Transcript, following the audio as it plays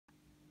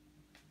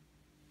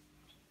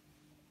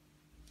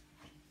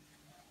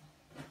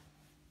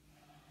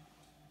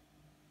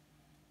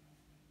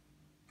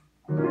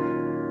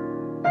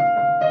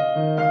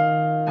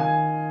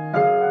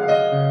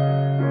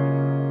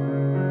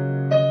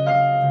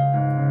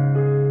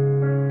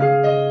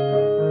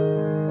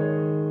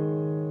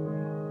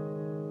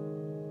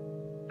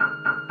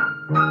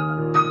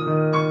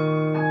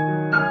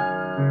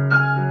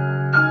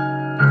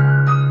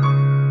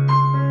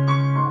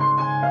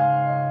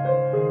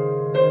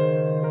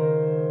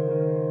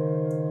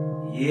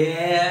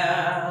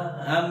Yeah,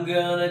 I'm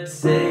gonna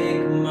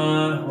take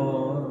my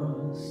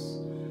horse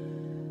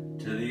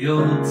to the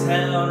old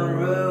town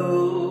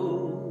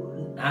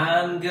road.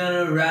 I'm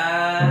gonna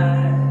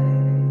ride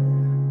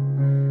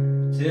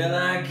till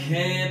I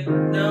can't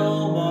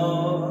no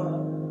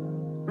more.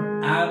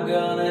 I'm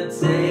gonna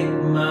take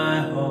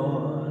my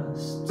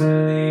horse to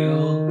the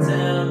old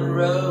town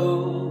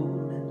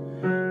road.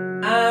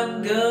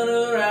 I'm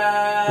gonna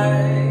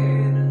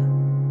ride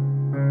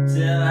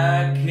till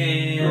I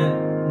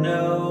can't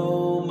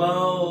no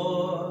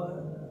more.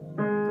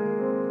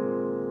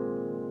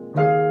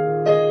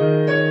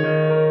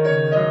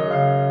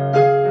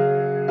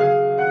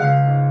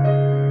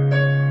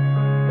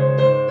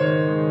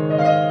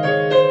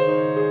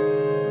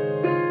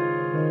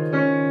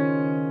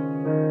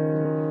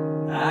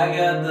 I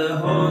got the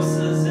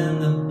horses in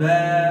the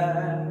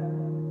back,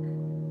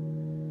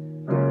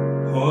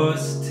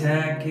 horse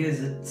tack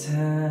is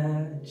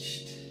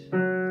attached.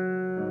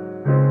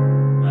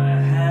 My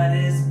hat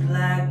is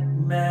black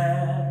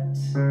matte,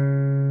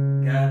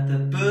 got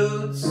the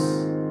boots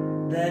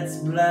that's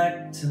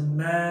black to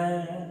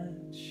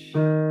match.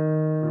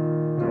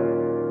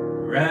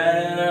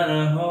 Riding on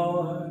a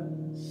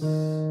horse,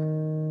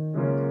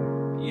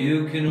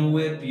 you can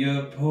whip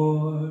your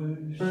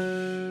Porsche.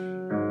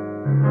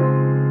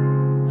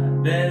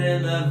 I've been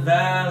in the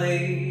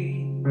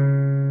valley,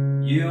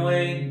 you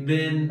ain't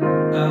been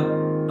up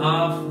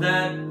off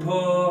that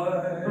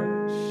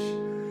porch.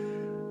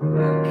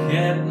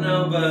 Can't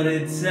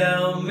nobody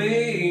tell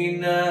me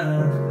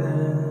nothing.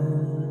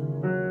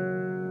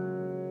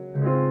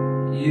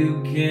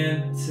 You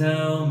can't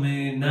tell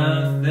me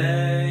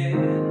nothing.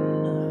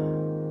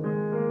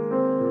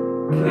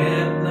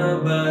 Can't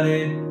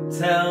nobody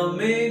tell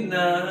me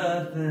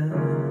nothing.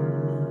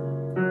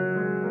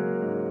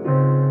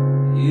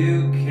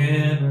 You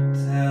can't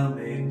tell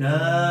me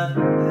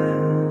nothing.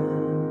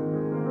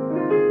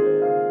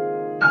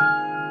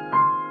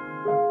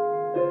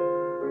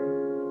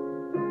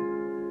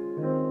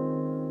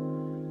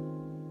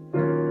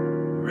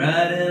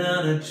 Riding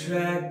on a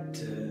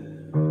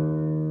tractor,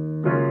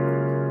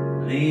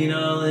 lean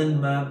all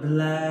in my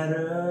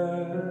bladder.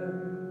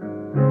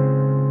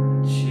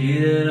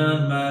 Cheated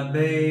on my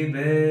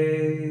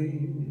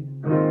baby,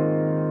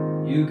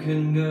 you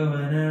can go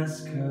and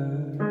ask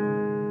her.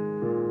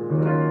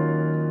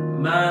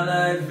 My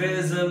life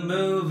is a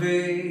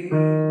movie,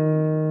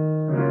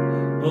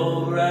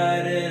 bull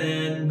riding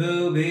and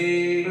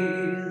boobies,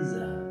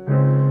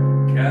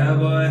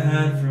 cowboy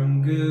hat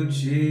from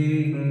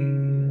Gucci,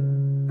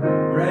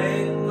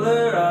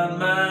 Wrangler on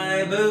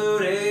my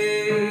booty.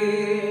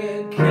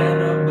 Can't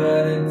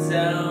nobody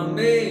tell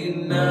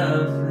me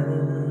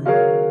nothing.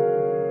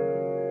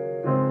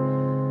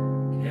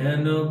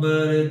 Can't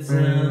nobody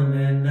tell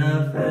me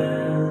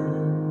nothing.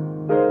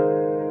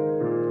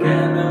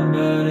 Can't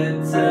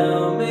nobody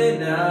tell me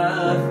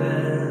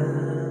nothing.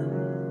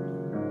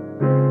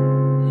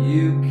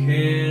 You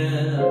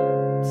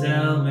can't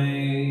tell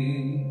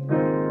me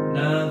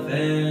nothing.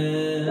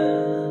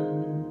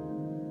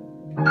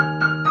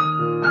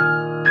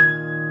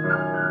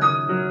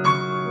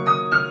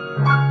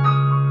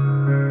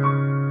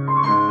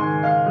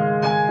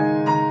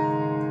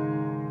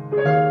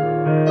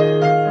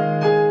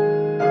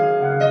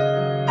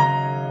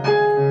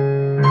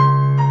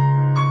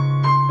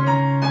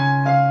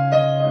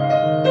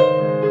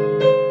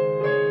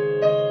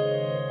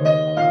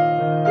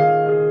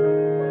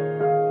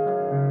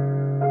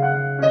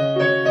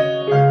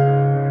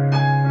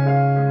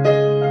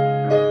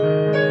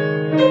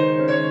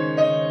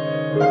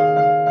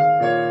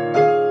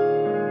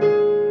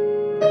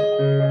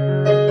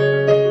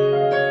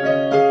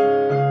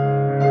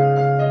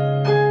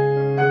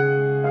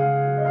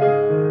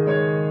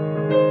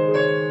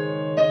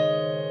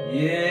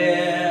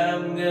 Yeah,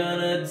 I'm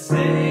gonna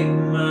take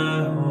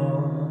my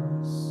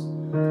horse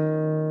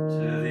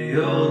to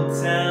the old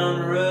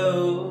town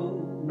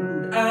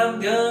road. I'm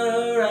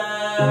gonna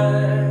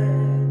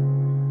ride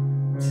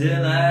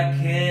till I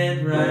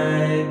can't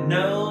ride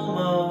no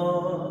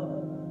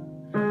more.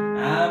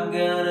 I'm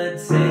gonna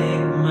take